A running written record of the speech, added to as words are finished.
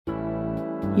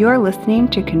You're listening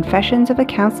to Confessions of a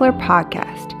Counselor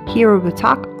podcast. Here we will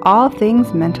talk all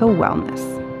things mental wellness.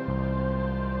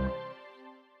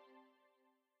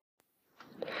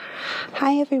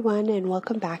 Hi everyone, and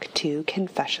welcome back to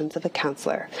Confessions of a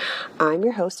Counselor. I'm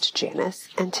your host Janice,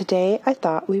 and today I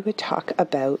thought we would talk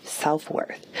about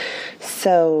self-worth.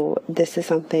 So this is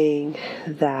something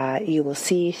that you will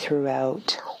see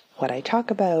throughout what I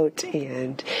talk about,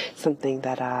 and something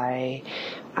that I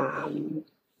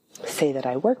say that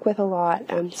I work with a lot.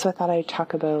 So I thought I'd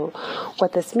talk about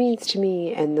what this means to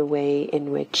me and the way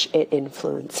in which it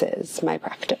influences my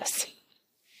practice.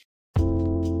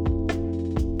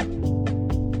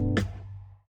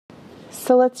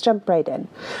 So let's jump right in.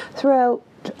 Throughout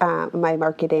my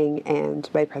marketing and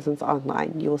my presence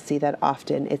online, you will see that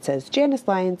often it says Janice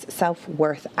Lyons,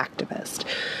 self-worth activist.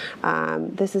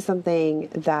 This is something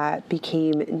that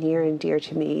became near and dear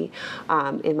to me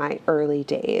in my early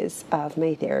days of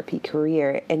my therapy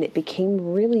career, and it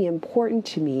became really important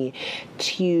to me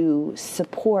to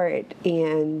support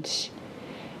and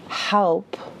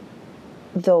help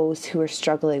those who are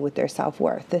struggling with their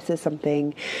self-worth. This is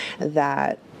something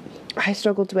that I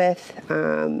struggled with,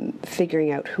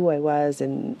 figuring out who I was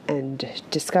and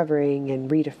discovering and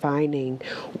redefining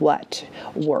what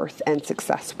worth and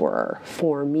success were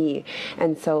for me.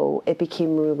 And so it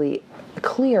became really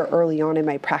clear early on in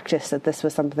my practice that this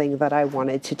was something that I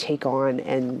wanted to take on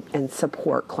and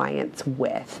support clients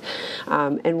with.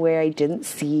 And where I didn't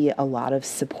see a lot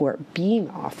self-support being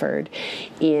offered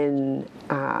in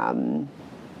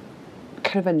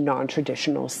kind of a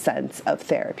non-traditional sense of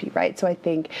therapy, right? So I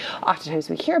think oftentimes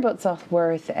we hear about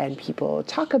self-worth and people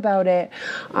talk about it,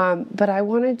 but I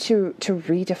wanted to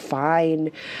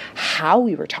redefine how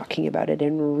we were talking about it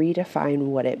and redefine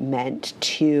what it meant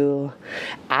to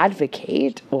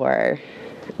advocate or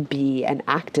be an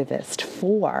activist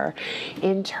for,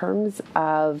 in terms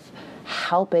of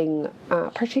helping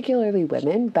particularly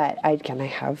women, but I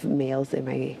have males in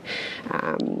my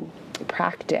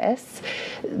practice,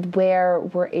 where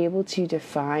we're able to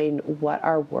define what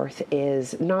our worth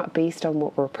is, not based on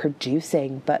what we're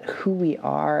producing, but who we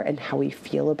are and how we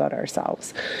feel about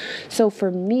ourselves. So for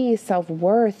me,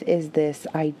 self-worth is this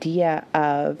idea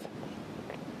of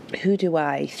who do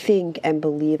I think and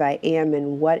believe I am,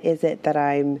 and what is it that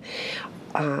I'm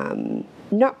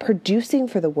not producing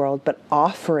for the world, but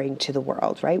offering to the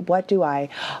world, right? What do I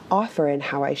offer in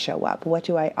how I show up? What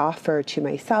do I offer to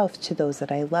myself, to those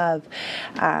that I love?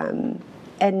 And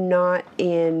not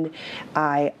in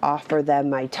I offer them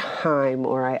my time,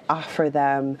 or I offer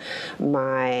them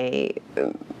my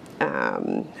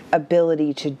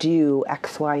ability to do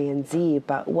X, Y, and Z,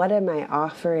 but what am I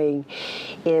offering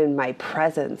in my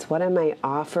presence? What am I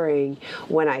offering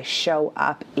when I show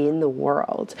up in the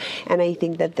world? And I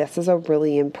think that this is a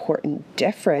really important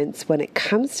difference when it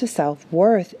comes to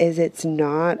self-worth. Is it's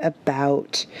not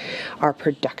about our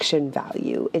production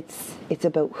value. It's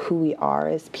about who we are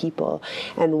as people,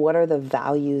 and what are the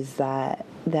values that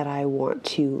I want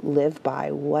to live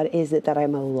by. What is it that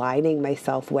I'm aligning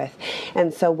myself with?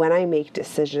 And so when I make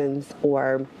decisions,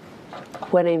 or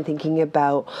when I'm thinking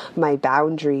about my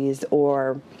boundaries,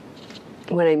 or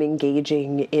when I'm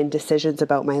engaging in decisions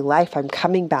about my life, I'm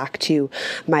coming back to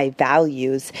my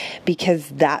values, because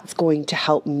that's going to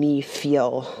help me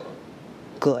feel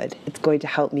good. It's going to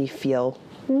help me feel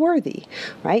worthy,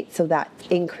 right? So that's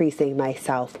increasing my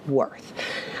self-worth.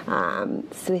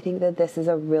 So I think that this is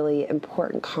a really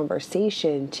important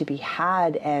conversation to be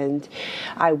had, and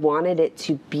I wanted it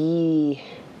to be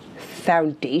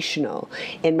foundational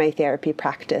in my therapy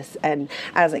practice. And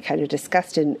as I kind of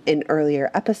discussed in earlier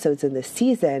episodes in this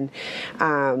season,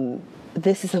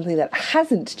 this is something that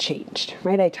hasn't changed,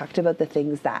 right? I talked about the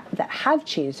things that have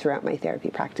changed throughout my therapy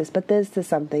practice, but this is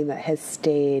something that has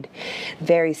stayed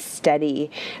very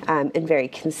steady and very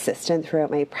consistent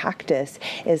throughout my practice,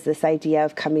 is this idea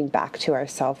of coming back to our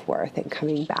self-worth and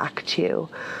coming back to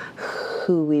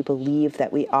who we believe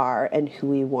that we are and who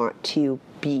we want to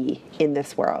be in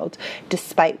this world,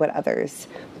 despite what others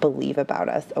believe about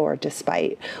us, or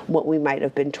despite what we might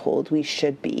have been told we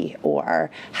should be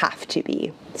or have to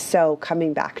be. So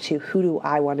coming back to who do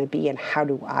I want to be and how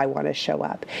do I want to show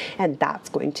up, and that's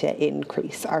going to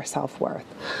increase our self-worth.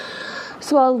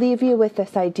 So I'll leave you with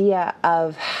this idea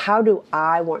of how do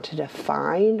I want to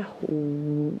define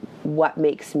what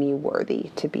makes me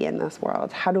worthy to be in this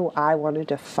world? How do I want to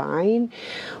define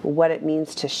what it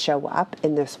means to show up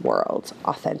in this world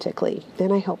authentically?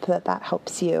 And I hope that that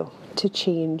helps you to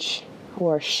change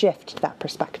or shift that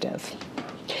perspective.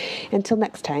 Until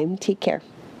next time, take care.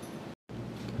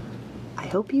 I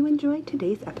hope you enjoyed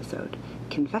today's episode.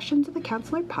 Confessions of a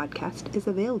Counselor podcast is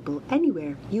available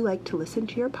anywhere you like to listen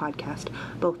to your podcast,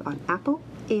 both on Apple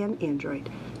and Android.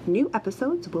 New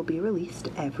episodes will be released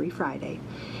every Friday.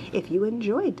 If you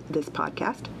enjoyed this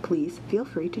podcast, please feel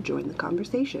free to join the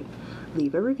conversation.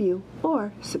 Leave a review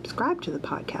or subscribe to the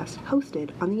podcast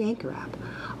hosted on the Anchor app.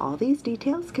 All these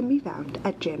details can be found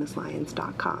at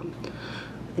JaniceLyons.com.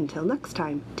 Until next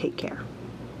time, take care.